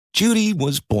Judy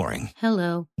was boring.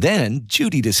 Hello. Then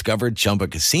Judy discovered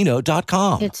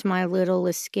ChumbaCasino.com. It's my little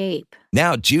escape.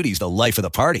 Now Judy's the life of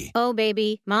the party. Oh,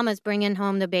 baby, mama's bringing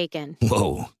home the bacon.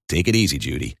 Whoa, take it easy,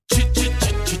 Judy.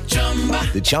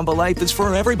 The Chumba life is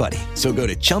for everybody. So go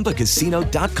to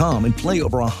ChumbaCasino.com and play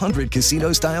over 100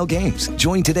 casino-style games.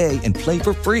 Join today and play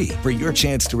for free for your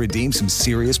chance to redeem some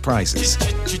serious prizes.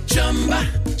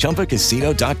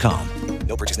 ChumbaCasino.com.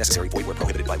 No purchase necessary. Void where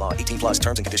prohibited by law. 18 plus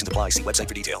terms and conditions apply. See website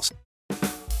for details.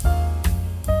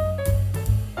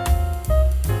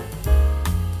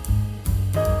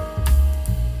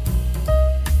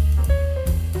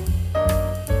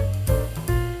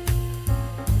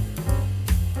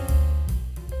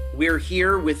 We're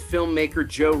here with filmmaker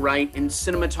Joe Wright and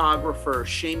cinematographer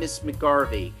Seamus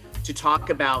McGarvey to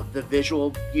talk about the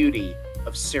visual beauty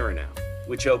of Cyrano,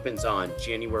 which opens on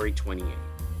January 28th.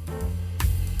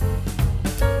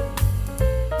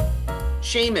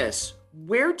 Seamus,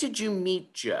 where did you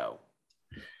meet Joe?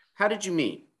 How did you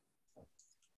meet?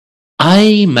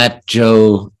 I met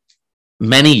Joe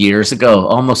many years ago,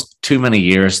 almost too many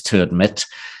years to admit,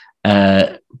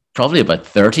 probably about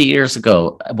 30 years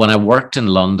ago. When I worked in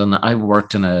London, I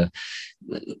worked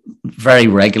very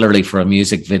regularly for a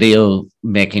music video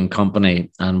making company,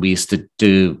 and we used to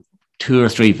do 2 or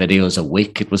 3 videos a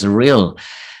week. It was a real,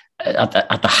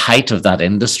 at the height of that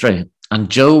industry. And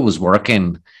Joe was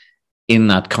working in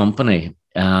that company.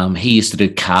 He used to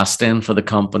do casting for the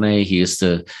company. He used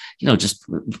to, just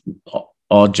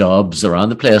odd jobs around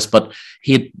the place. But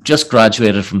he had just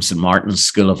graduated from St. Martin's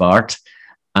School of Art,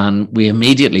 and we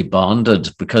immediately bonded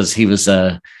because he was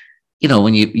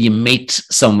when you meet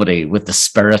somebody with the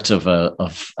spirit of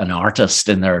an artist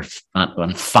in their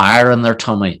and fire in their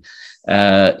tummy,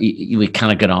 we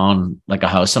kind of get on like a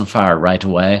house on fire right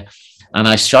away. And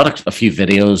I shot a few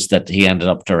videos that he ended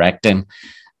up directing.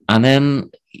 And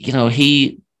then,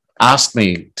 he asked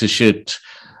me to shoot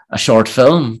a short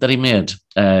film that he made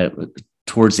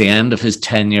towards the end of his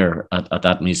tenure at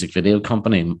that music video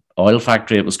company, Oil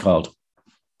Factory it was called.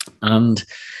 And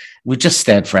we've just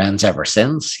stayed friends ever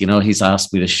since. He's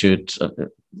asked me to shoot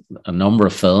a number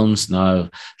of films now,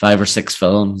 5 or 6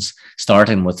 films,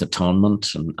 starting with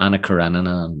Atonement and Anna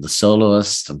Karenina and The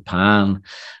Soloist and Pan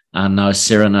and now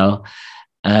Cyrano.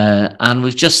 And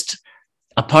we've just,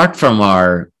 apart from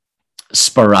our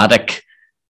sporadic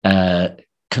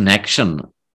connection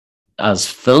as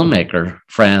filmmaker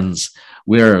friends,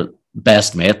 we're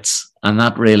best mates, and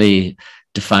that really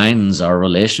defines our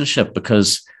relationship,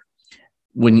 because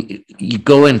when you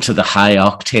go into the high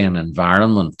octane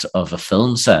environment of a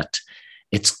film set,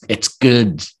 it's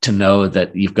good to know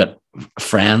that you've got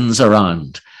friends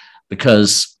around,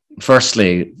 because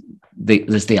firstly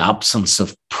there's the absence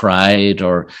of pride,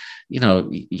 or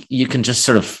you can just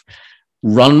sort of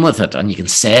run with it, and you can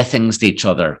say things to each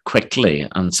other quickly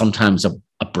and sometimes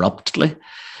abruptly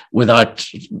without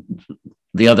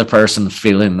the other person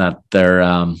feeling that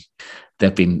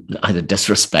they've been either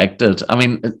disrespected. I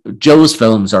mean, Joe's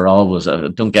films are always,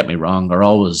 don't get me wrong, are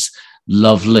always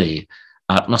lovely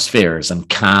atmospheres and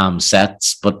calm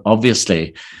sets, but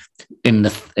obviously in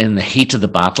the heat of the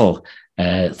battle,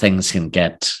 things can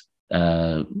get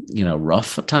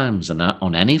rough at times, and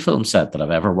on any film set that I've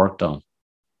ever worked on.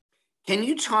 Can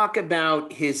you talk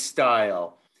about his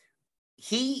style?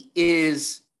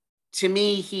 To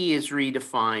me, he is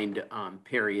redefined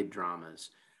period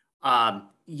dramas.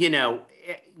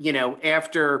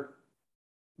 After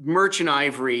Merchant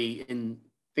Ivory and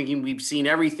thinking we've seen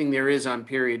everything there is on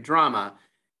period drama,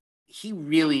 he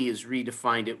really has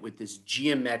redefined it with this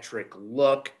geometric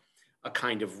look, a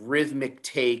kind of rhythmic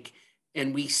take.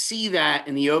 And we see that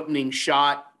in the opening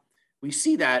shot. We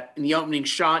see that in the opening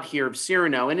shot here of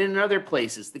Cyrano, and in other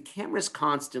places. The camera's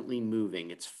constantly moving.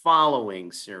 It's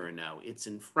following Cyrano. It's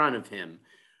in front of him.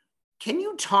 Can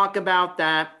you talk about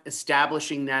that,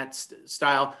 establishing that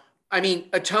style? I mean,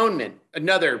 Atonement,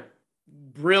 another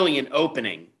brilliant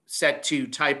opening set to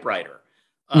typewriter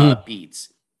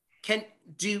beats.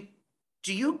 Do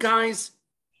you guys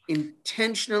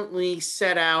intentionally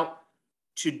set out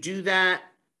to do that?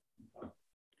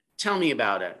 Tell me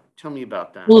about it. Tell me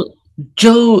about that. Well,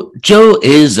 Joe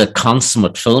is a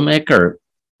consummate filmmaker,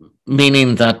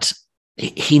 meaning that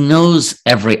he knows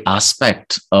every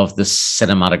aspect of the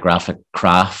cinematographic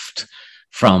craft,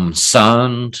 from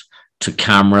sound to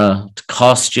camera to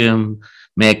costume,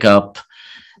 makeup,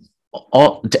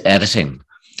 to editing.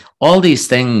 All these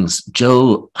things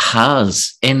Joe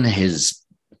has in his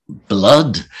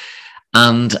blood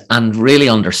and really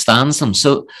understands them.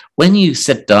 So when you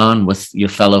sit down with your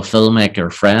fellow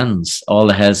filmmaker friends, all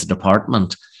the heads of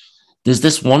department, there's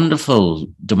this wonderful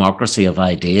democracy of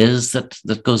ideas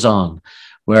that goes on,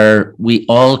 where we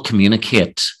all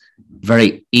communicate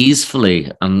very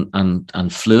easily and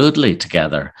fluidly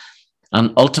together.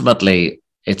 And ultimately,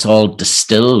 it's all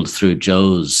distilled through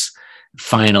Joe's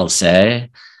final say,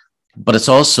 but it's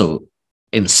also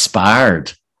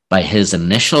inspired by his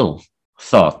initial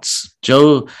thoughts.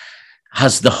 Joe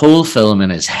has the whole film in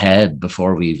his head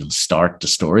before we even start the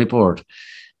storyboard,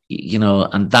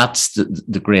 and that's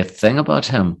the great thing about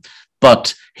him.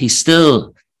 But he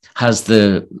still has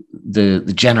the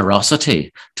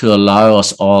generosity to allow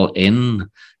us all in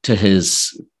to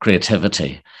his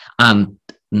creativity. And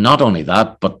not only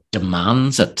that, but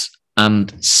demands it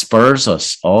and spurs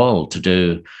us all to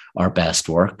do our best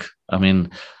work. I mean,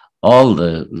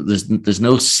 there's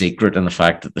no secret in the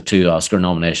fact that the 2 Oscar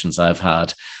nominations I've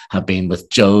had have been with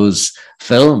Joe's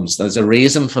films. There's a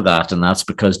reason for that, and that's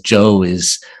because Joe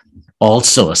is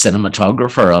also a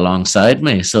cinematographer alongside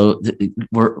me. So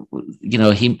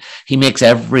he makes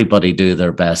everybody do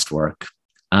their best work.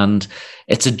 And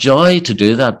it's a joy to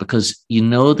do that, because you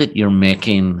know that you're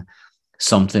making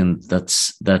something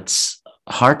that's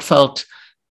heartfelt,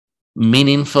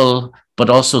 meaningful, but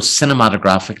also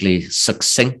cinematographically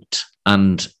succinct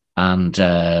and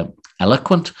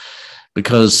eloquent.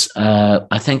 Because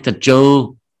I think that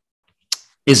Joe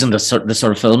isn't the sort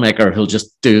of filmmaker who'll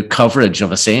just do coverage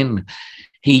of a scene.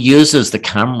 He uses the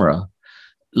camera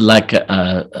like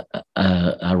a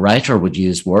writer would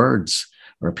use words,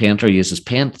 or a painter uses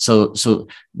paint. So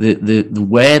the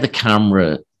way the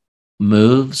camera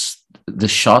moves, the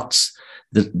shots,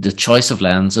 the choice of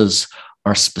lenses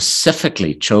are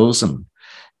specifically chosen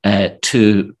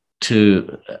to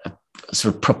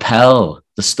sort of propel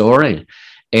the story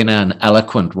in an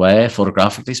eloquent way,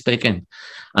 photographically speaking.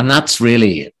 And that's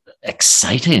really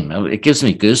exciting. It gives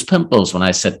me goosepimples when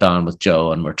I sit down with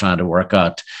Joe and we're trying to work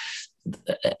out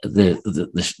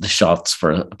the shots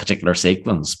for a particular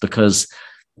sequence, because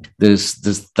there's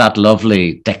that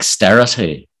lovely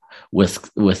dexterity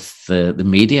with the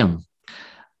medium,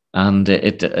 and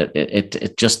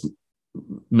it just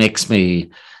makes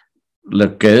me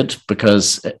look good,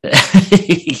 because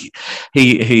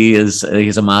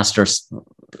he's a master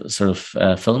sort of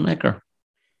filmmaker.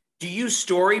 Do you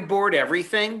storyboard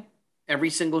everything, every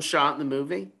single shot in the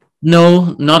movie?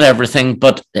 No, not everything,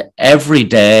 but every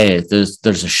day there's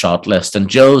a shot list, and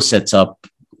Joe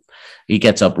he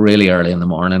gets up really early in the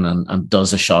morning and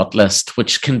does a shot list,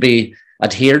 which can be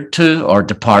adhered to or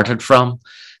departed from,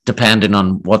 depending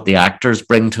on what the actors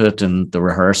bring to it in the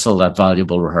rehearsal, that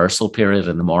valuable rehearsal period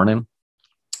in the morning.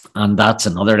 And that's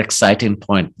another exciting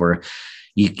point, where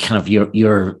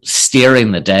you're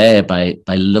steering the day by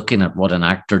looking at what an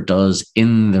actor does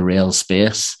in the real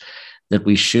space that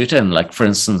we shoot in. Like, for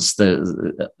instance, a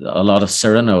lot of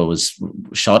Cyrano was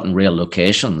shot in real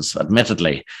locations,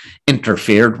 admittedly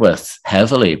interfered with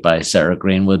heavily by Sarah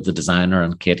Greenwood, the designer,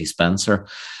 and Katie Spencer.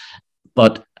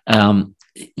 But, a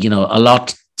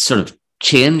lot sort of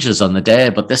changes on the day,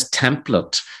 but this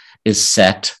template is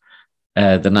set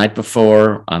the night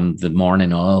before and the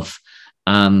morning of,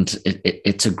 and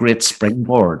it's a great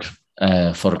springboard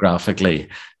photographically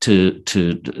to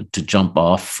jump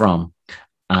off from.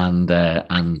 And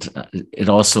it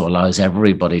also allows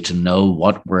everybody to know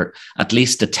what we're at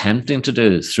least attempting to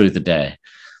do through the day.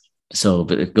 So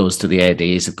it goes to the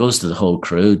ADs, it goes to the whole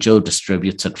crew. Joe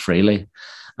distributes it freely,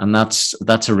 and that's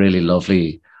a really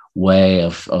lovely way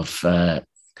of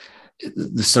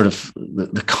the sort of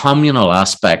the communal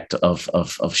aspect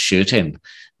of shooting.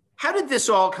 How did this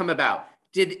all come about?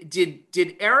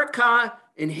 Did Erica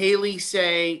and Haley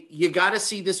say, you got to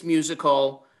see this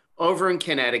musical over in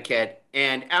Connecticut,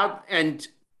 and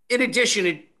in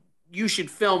addition, you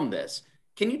should film this?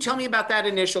 Can you tell me about that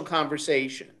initial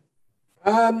conversation?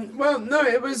 Well, no,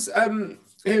 it was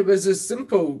a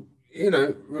simple,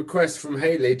 request from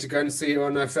Haley to go and see her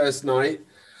on her first night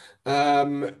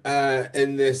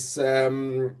in this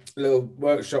little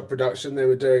workshop production they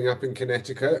were doing up in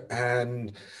Connecticut.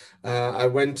 And I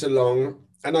went along,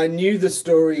 and I knew the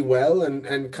story well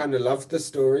and kind of loved the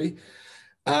story.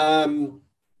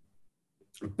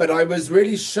 But I was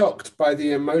really shocked by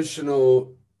the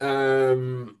emotional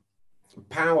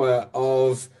power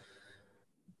of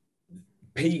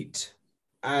Pete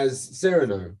as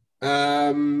Cyrano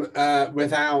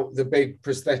without the big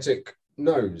prosthetic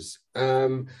nose.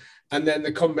 And then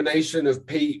the combination of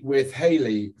Pete with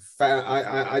Haley,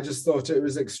 I just thought it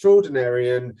was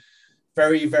extraordinary and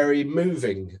very, very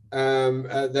moving.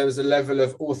 There was a level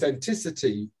of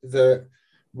authenticity that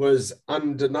was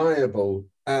undeniable.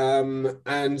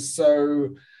 And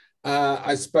so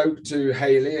I spoke to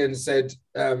Haley and said,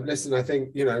 listen, I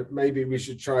think, maybe we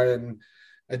should try and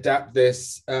adapt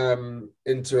this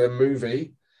into a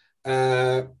movie.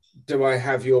 do I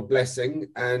have your blessing?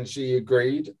 And she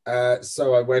agreed.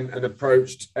 So I went and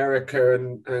approached Erica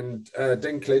and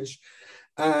Dinklage.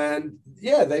 And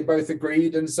yeah, they both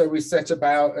agreed. And so we set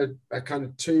about a kind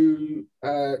of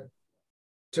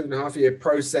 2.5 year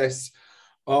process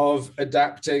of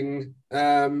adapting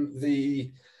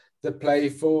the play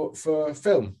for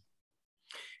film.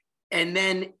 And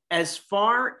then as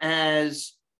far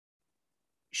as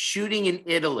shooting in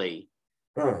Italy,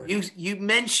 you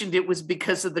mentioned it was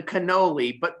because of the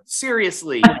cannoli, but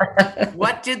seriously,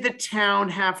 what did the town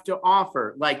have to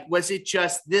offer? Like, was it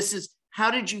just, how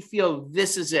did you feel,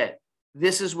 this is it?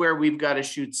 This is where we've got to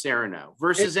shoot Cyrano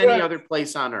versus any other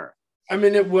place on Earth? I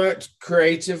mean, it worked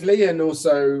creatively and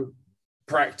also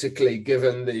practically,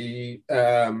 given the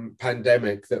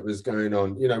pandemic that was going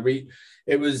on.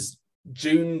 It was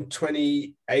June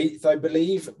 28th, I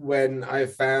believe, when I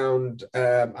found,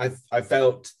 I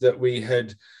felt that we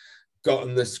had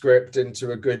gotten the script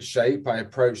into a good shape. I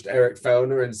approached Eric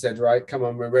Fellner and said, right, come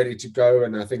on, we're ready to go.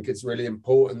 And I think it's really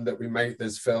important that we make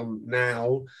this film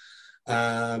now,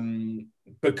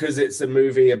 because it's a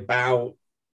movie about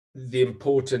the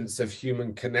importance of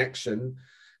human connection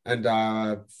and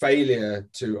our failure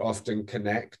to often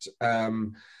connect.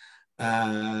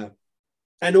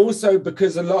 And also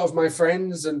because a lot of my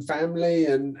friends and family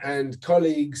and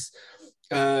colleagues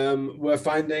were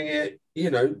finding it,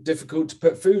 difficult to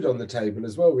put food on the table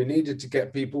as well. We needed to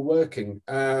get people working.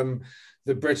 The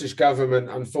British government,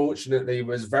 unfortunately,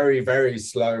 was very, very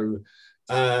slow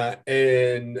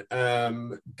in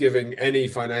giving any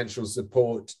financial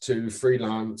support to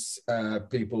freelance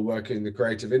people working in the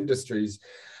creative industries.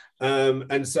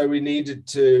 And so we needed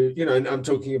to, and I'm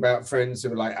talking about friends who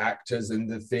were like actors in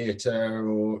the theatre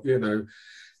or,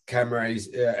 camera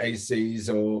ACs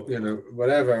or,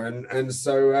 whatever. And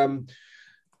so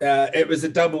it was a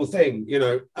double thing,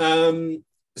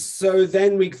 So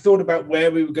then we thought about where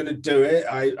we were going to do it.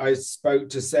 I spoke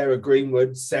to Sarah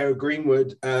Greenwood. Sarah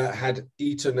Greenwood had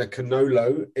eaten a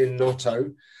cannolo in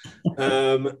Noto.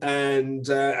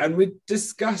 And we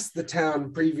discussed the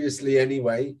town previously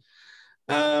anyway.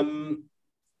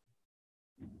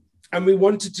 And we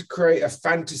wanted to create a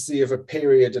fantasy of a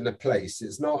period and a place.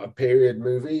 It's not a period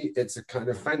movie. It's a kind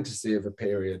of fantasy of a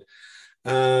period.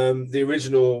 The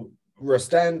original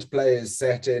Rostand play is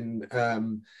set in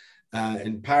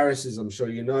Paris, as I'm sure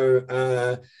you know.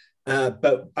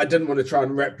 But I didn't want to try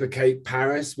and replicate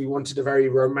Paris. We wanted a very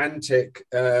romantic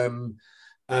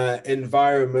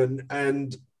environment.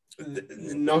 And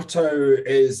Noto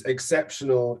is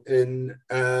exceptional in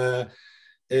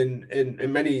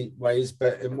many ways,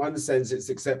 but in one sense it's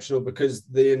exceptional because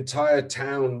the entire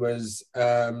town was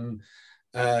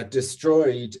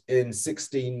destroyed in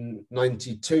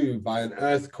 1692 by an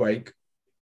earthquake,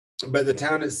 but the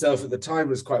town itself at the time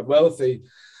was quite wealthy,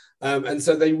 and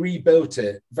so they rebuilt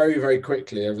it very, very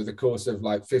quickly over the course of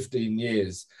like 15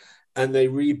 years, and they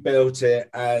rebuilt it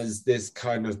as this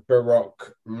kind of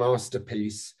Baroque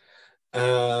masterpiece.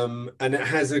 And it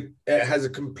has a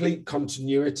complete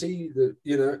continuity that,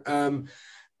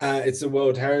 it's a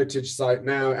World Heritage Site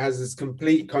now. It has this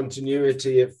complete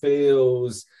continuity. It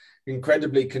feels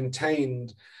incredibly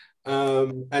contained.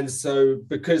 And so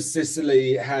because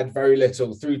Sicily had very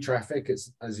little through traffic,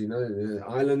 it's, as you know, an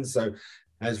island, so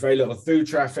has very little through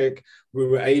traffic, we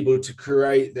were able to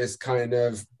create this kind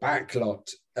of backlot,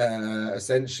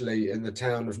 essentially, in the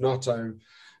town of Noto.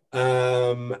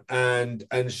 And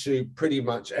shoot pretty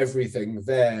much everything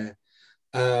there.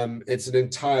 It's an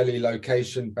entirely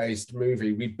location-based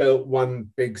movie. We built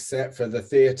one big set for the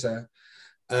theatre,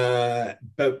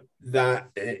 but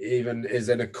that even is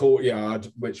in a courtyard,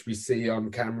 which we see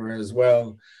on camera as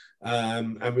well.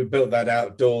 And we built that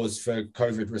outdoors for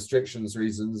COVID restrictions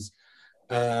reasons.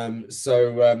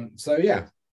 So yeah.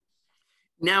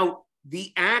 Now,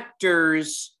 the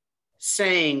actors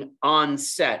sang on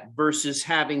set versus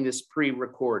having this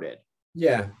pre-recorded.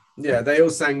 Yeah, they all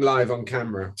sang live on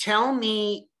camera. Tell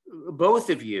me,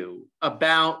 both of you,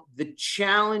 about the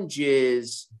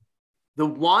challenges, the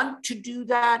want to do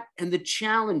that and the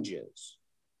challenges.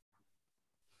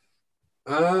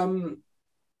 Well,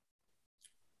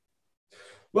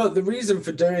 the reason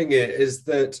for doing it is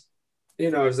that,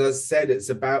 as I said, it's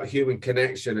about human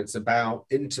connection. It's about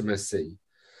intimacy.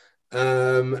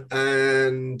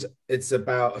 And it's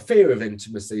about a fear of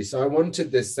intimacy. So I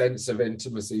wanted this sense of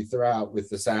intimacy throughout with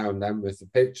the sound and with the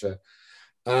picture.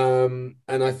 And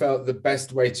I felt the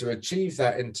best way to achieve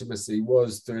that intimacy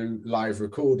was through live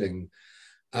recording,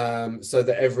 so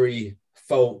that every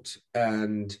fault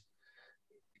and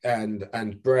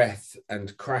breath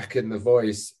and crack in the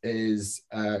voice is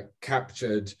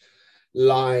captured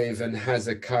live and has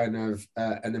a kind of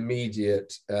an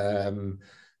immediate an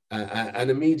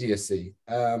immediacy.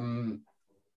 And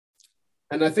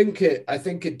I think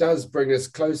it does bring us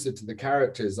closer to the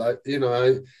characters. I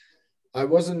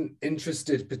wasn't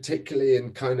interested particularly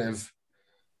in kind of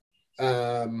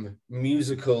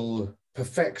musical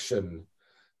perfection.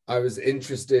 I was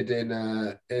interested in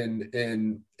a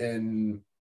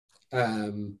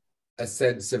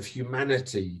sense of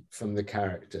humanity from the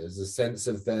characters, a sense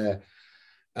of their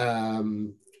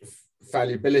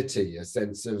fallibility, a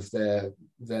sense of their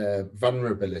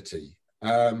vulnerability,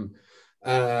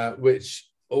 which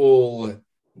all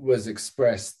was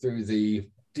expressed through the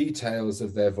details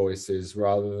of their voices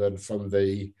rather than from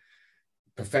the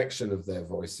perfection of their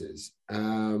voices.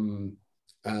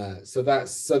 So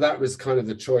that was kind of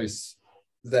the choice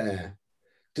there.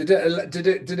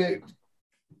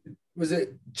 Was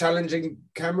it challenging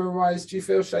camera-wise, do you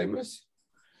feel, Seamus?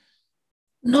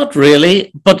 Not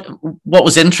really, but what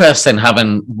was interesting,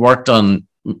 having worked on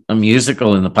a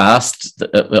musical in the past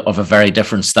of a very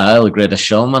different style, The Greatest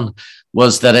Showman,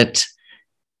 was that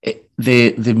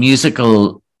the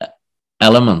musical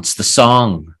elements, the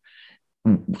song,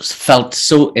 felt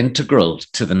so integral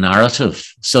to the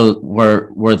narrative. So where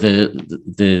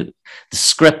the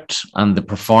script and the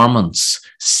performance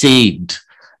seed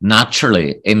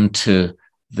naturally into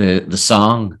the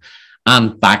song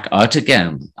and back out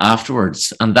again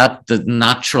afterwards, and that the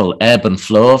natural ebb and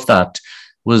flow of that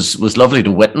was lovely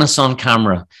to witness on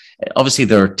camera. Obviously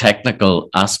there are technical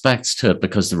aspects to it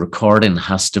because the recording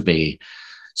has to be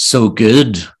so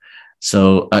good.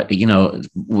 So,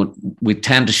 we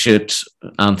tend to shoot,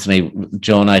 Anthony,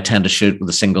 Joe and I tend to shoot with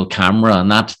a single camera,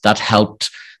 and that helped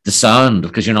the sound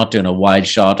because you're not doing a wide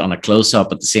shot on a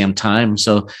close-up at the same time.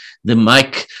 So the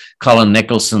Mike Colin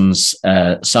Nicholson's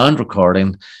sound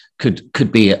recording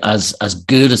could be as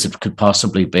good as it could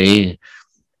possibly be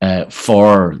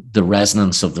for the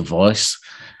resonance of the voice.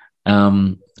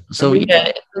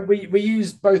 We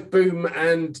used both boom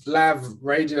and lav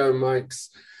radio mics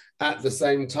at the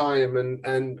same time,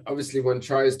 and obviously one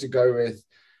tries to go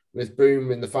with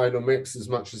boom in the final mix as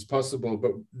much as possible,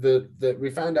 but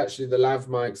we found actually the lav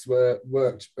mics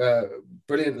worked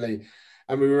brilliantly,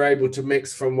 and we were able to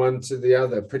mix from one to the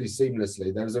other pretty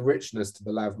seamlessly. There was a richness to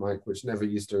the lav mic which never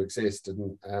used to exist,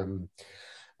 and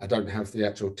I don't have the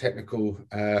actual technical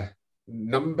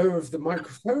number of the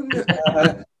microphone,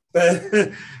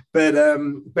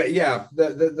 but yeah,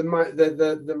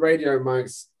 the radio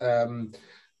mics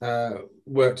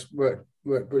worked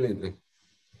brilliantly.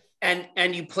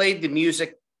 And you played the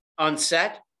music on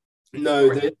set? No,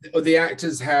 the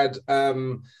actors had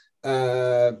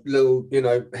little,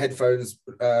 headphones,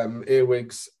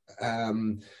 earwigs.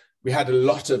 We had a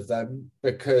lot of them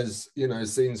because,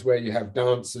 scenes where you have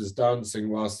dancers dancing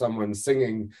while someone's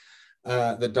singing,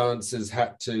 the dancers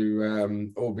had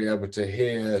to all be able to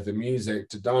hear the music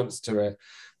to dance to it.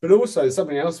 But also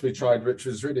something else we tried, which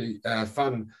was really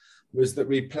fun, was that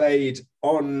we played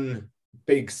on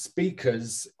big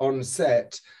speakers on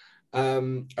set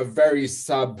a very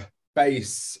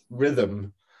sub-bass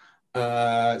rhythm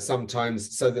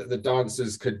sometimes, so that the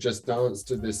dancers could just dance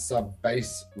to this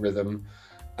sub-bass rhythm,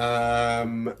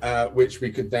 which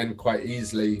we could then quite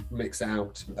easily mix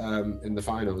out in the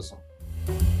finals.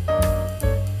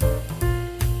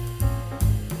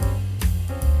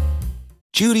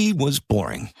 Judy was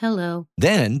boring. Hello.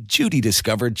 Then Judy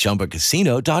discovered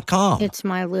ChumbaCasino.com. It's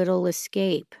my little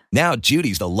escape. Now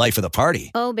Judy's the life of the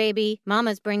party. Oh, baby,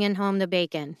 mama's bringing home the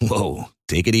bacon. Whoa,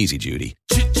 take it easy, Judy.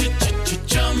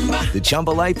 The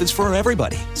Chumba life is for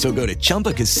everybody. So go to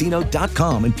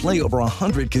ChumbaCasino.com and play over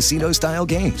 100 casino-style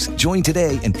games. Join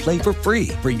today and play for free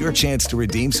for your chance to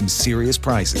redeem some serious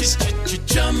prizes.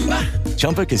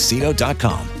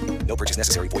 ChumbaCasino.com. No purchase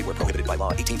necessary. Void where prohibited by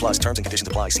law. 18+ terms and conditions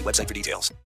apply. See website for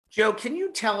details. Joe, can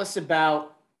you tell us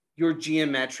about your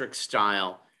geometric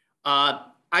style?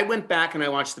 I went back and I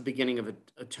watched the beginning of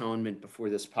Atonement before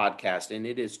this podcast, and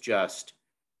it is just,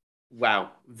 wow,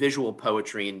 visual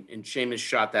poetry. And Seamus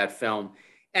shot that film.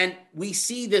 And we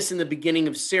see this in the beginning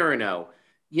of Cyrano.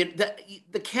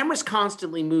 The camera's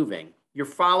constantly moving. You're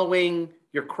following,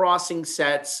 you're crossing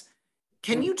sets.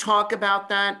 Can you talk about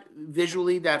that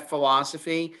visually, that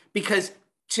philosophy? Because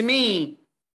to me,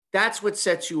 that's what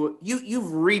sets you.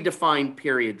 You've redefined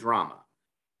period drama,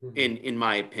 in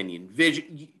my opinion.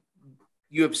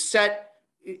 You have set.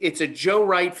 It's a Joe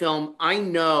Wright film. I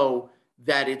know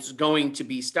that it's going to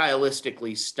be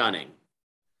stylistically stunning,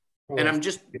 and I'm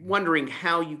just wondering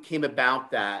how you came about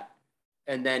that,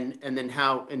 and then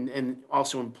how and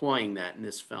also employing that in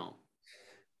this film.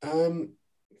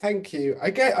 Thank you.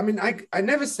 I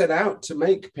never set out to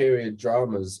make period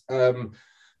dramas. And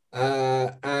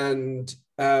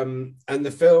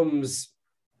the films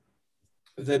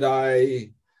that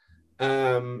I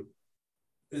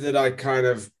kind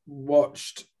of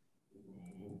watched,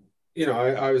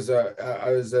 I was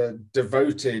a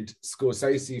devoted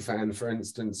Scorsese fan, for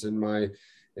instance, in my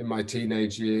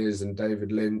teenage years, and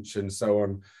David Lynch and so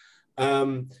on.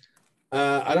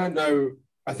 I don't know.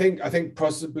 I think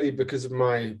possibly because of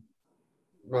my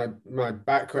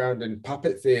background in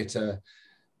puppet theatre,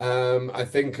 I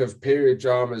think of period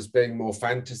dramas being more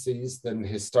fantasies than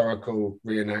historical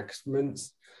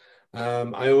reenactments.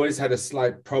 I always had a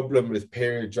slight problem with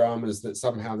period dramas that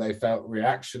somehow they felt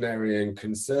reactionary and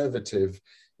conservative,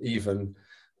 even,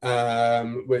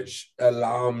 which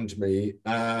alarmed me,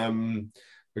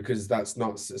 because that's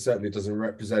not, certainly doesn't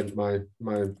represent my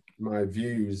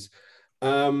views.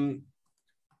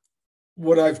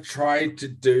 What I've tried to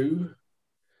do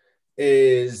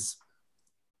is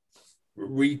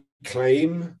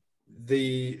reclaim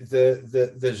the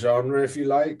genre, if you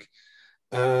like,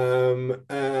 and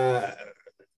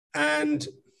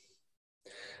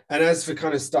as for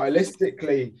kind of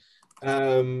stylistically,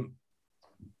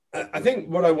 I think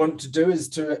what I want to do is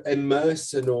to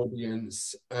immerse an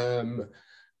audience in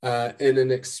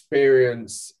an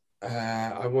experience.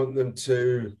 I want them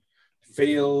to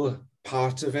feel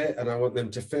part of it, and I want them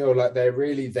to feel like they're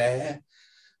really there.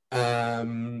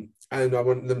 And I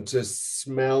want them to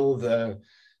smell the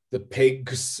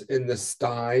pigs in the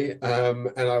sty,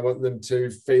 and I want them to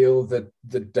feel the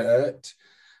dirt,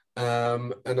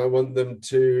 and I want them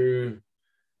to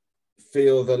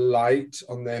feel the light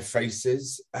on their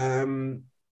faces. And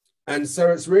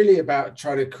so it's really about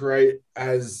trying to create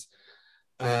as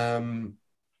an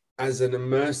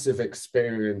immersive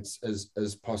experience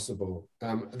as possible.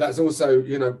 That's also,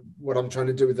 what I'm trying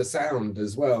to do with the sound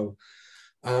as well.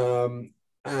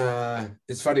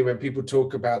 It's funny when people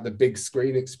talk about the big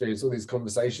screen experience, all these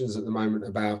conversations at the moment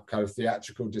about kind of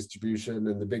theatrical distribution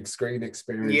and the big screen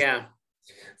experience. Yeah.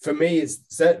 For me,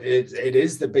 it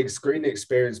is the big screen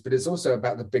experience, but it's also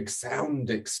about the big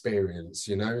sound experience.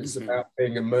 It's about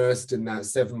being immersed in that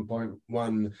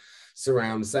 7.1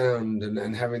 surround sound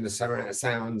and having the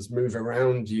sounds move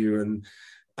around you, and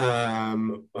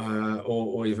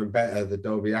or even better, the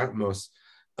Dolby Atmos.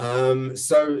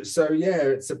 So yeah,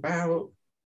 it's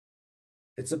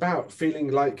about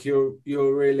feeling like you're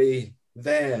really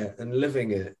there and living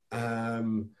it,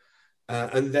 and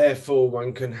therefore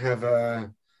one can have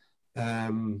a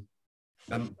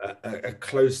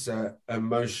closer,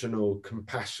 emotional,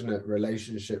 compassionate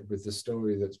relationship with the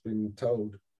story that's been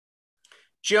told.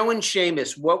 Joe and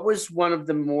Seamus, what was one of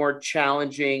the more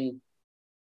challenging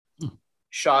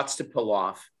shots to pull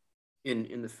off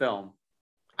in the film?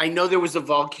 I know there was a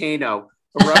volcano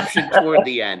eruption toward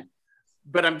the end,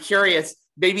 but I'm curious,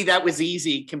 maybe that was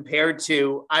easy compared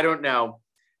to, I don't know,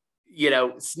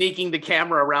 sneaking the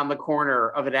camera around the corner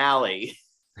of an alley.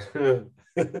 There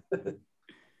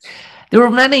were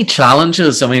many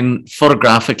challenges. I mean,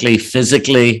 photographically,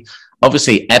 physically.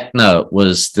 Obviously, Etna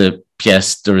was the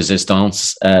pièce de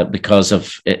résistance because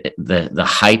of the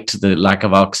height, the lack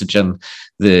of oxygen,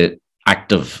 the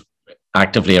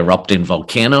actively erupting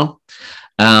volcano.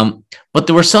 But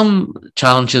there were some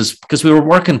challenges because we were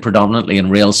working predominantly in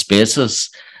real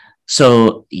spaces.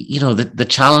 So, the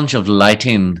challenge of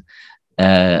lighting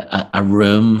a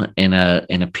room in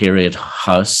a period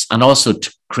house, and also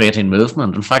creating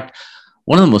movement. In fact,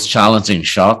 one of the most challenging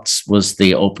shots was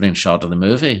the opening shot of the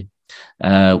movie,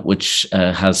 which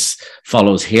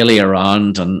follows Haley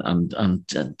around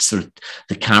and sort of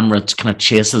the camera kind of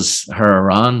chases her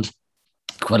around.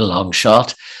 Quite a long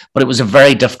shot, but it was a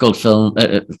very difficult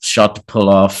shot to pull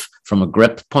off from a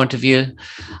grip point of view.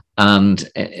 And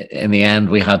in the end,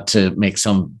 we had to make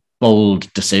some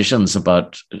bold decisions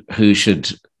about who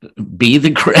should be the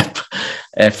grip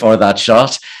for that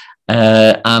shot.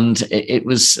 And it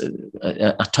was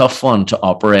a tough one to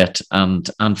operate, and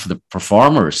for the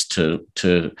performers to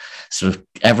sort of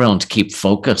everyone to keep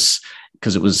focus,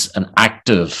 because it was an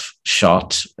active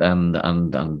shot and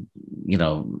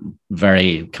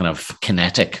very kind of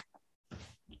kinetic.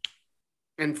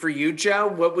 And for you, Joe,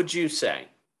 what would you say?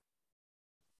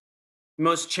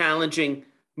 Most challenging,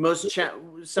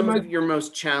 some of your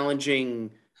most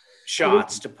challenging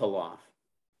shots to pull off?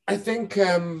 I think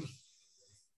I'm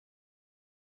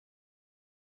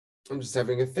just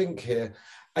having a think here.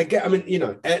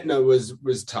 Etna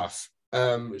was tough.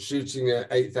 Shooting at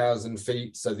 8,000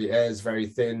 feet, so the air is very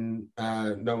thin.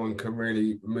 No one can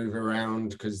really move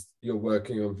around because you're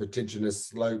working on vertiginous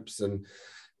slopes, and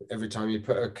Every time you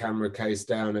put a camera case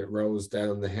down, it rolls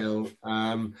down the hill.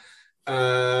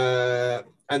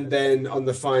 And then on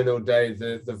the final day,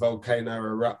 the volcano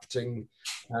erupting,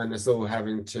 and us all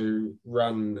having to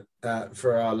run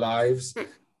for our lives.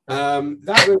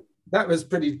 That was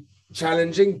pretty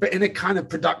challenging, but in a kind of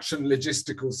production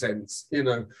logistical sense, you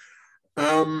know.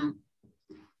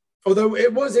 Although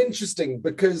it was interesting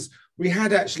because we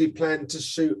had actually planned to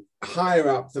shoot higher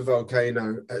up the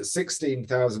volcano at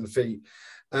 16,000 feet.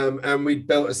 And we'd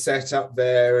built a set up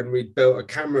there, and we'd built a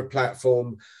camera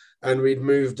platform, and we'd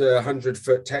moved a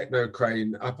 100-foot techno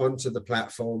crane up onto the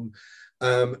platform.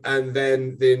 And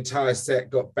then the entire set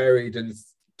got buried in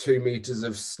 2 meters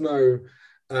of snow,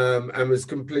 and was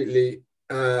completely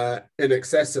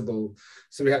inaccessible.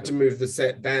 So we had to move the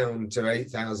set down to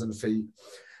 8,000 feet.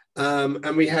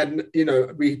 And we had, you know,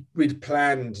 we'd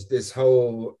planned this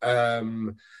whole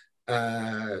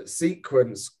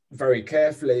sequence very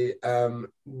carefully, and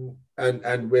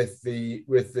with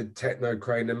the techno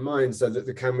crane in mind, so that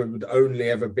the camera would only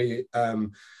ever be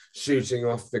shooting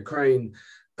off the crane.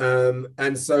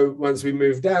 And so once we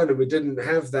moved down and we didn't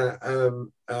have that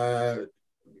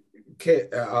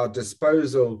kit at our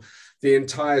disposal, the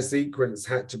entire sequence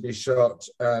had to be shot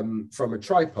from a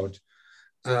tripod.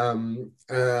 And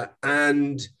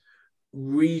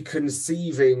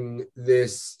reconceiving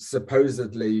this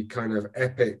supposedly kind of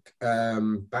epic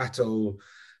battle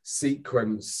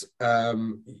sequence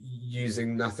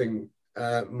using nothing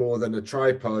more than a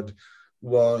tripod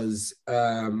was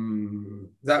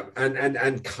that,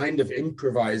 and kind of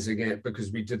improvising it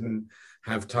because we didn't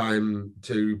have time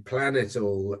to plan it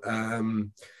all.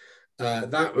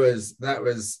 That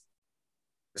was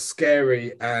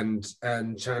scary and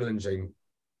challenging.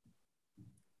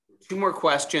 2 more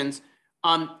questions.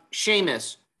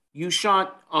 Seamus, you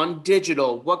shot on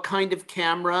digital. What kind of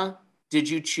camera did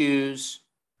you choose,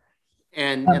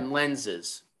 and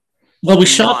lenses? Well, we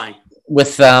shot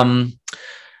with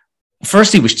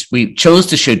firstly we chose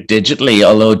to shoot digitally,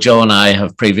 although Joe and I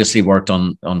have previously worked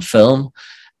on film.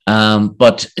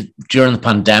 But during the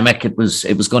pandemic, it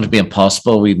was going to be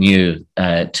impossible. We knew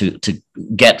to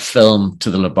get film to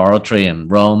the laboratory in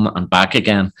Rome and back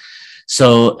again.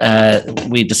 So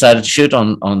we decided to shoot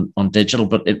on digital,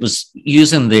 but it was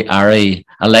using the Arri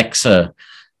Alexa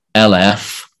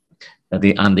LF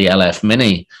and the LF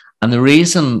Mini. And the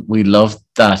reason we loved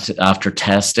that after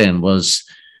testing was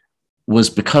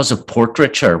because of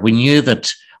portraiture. We knew that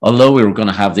although we were going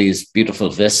to have these beautiful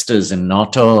vistas in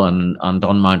Noto and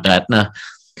on Mount Etna,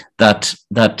 that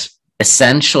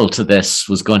essential to this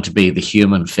was going to be the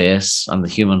human face, and the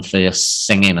human face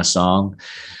singing a song.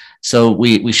 So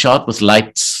we shot with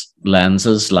Leica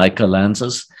lenses,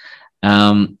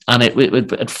 and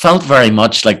it felt very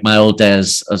much like my old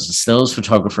days as a stills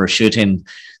photographer, shooting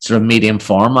sort of medium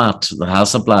format, the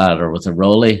Hasselblad or with a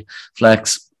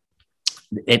Rolleiflex.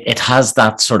 It has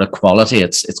that sort of quality.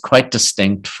 It's quite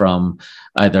distinct from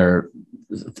either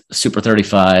Super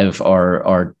 35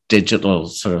 or digital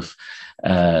sort of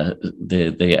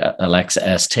the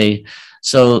Alexa ST.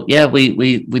 So yeah,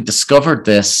 we discovered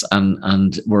this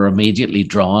and were immediately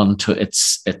drawn to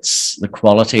the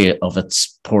quality of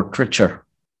its portraiture.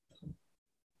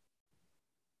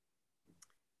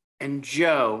 And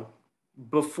Joe,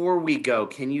 before we go,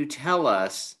 can you tell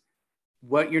us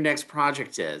what your next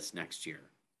project is next year?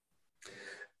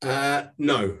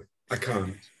 No, I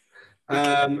can't.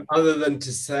 Other than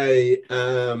to say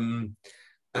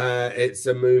it's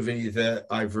a movie that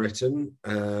I've written,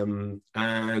 and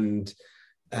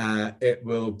it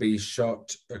will be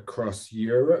shot across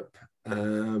Europe,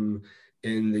 in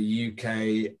the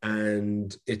UK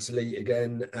and Italy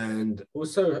again, and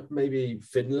also maybe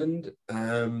Finland.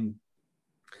 I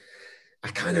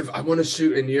want to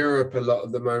shoot in Europe a lot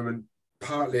at the moment,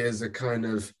 partly as a kind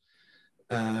of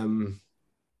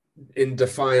in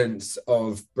defiance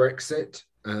of Brexit.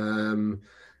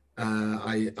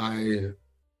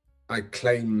 I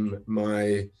claim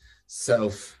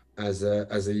myself as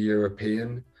a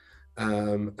European,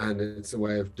 and it's a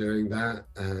way of doing that.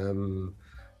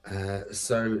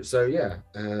 So yeah,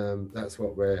 that's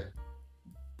what we're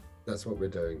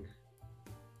doing.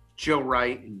 Joe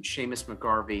Wright and Seamus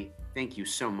McGarvey, thank you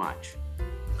so much.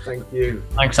 Thank you.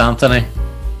 Thanks, Anthony.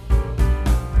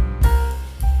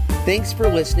 Thanks for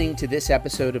listening to this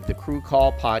episode of the Crew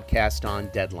Call podcast on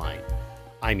Deadline.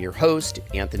 I'm your host,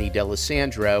 Anthony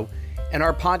D'Alessandro, and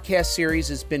our podcast series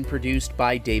has been produced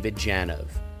by David Janov.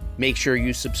 Make sure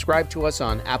you subscribe to us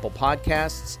on Apple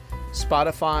Podcasts,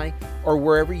 Spotify, or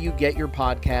wherever you get your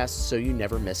podcasts so you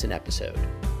never miss an episode.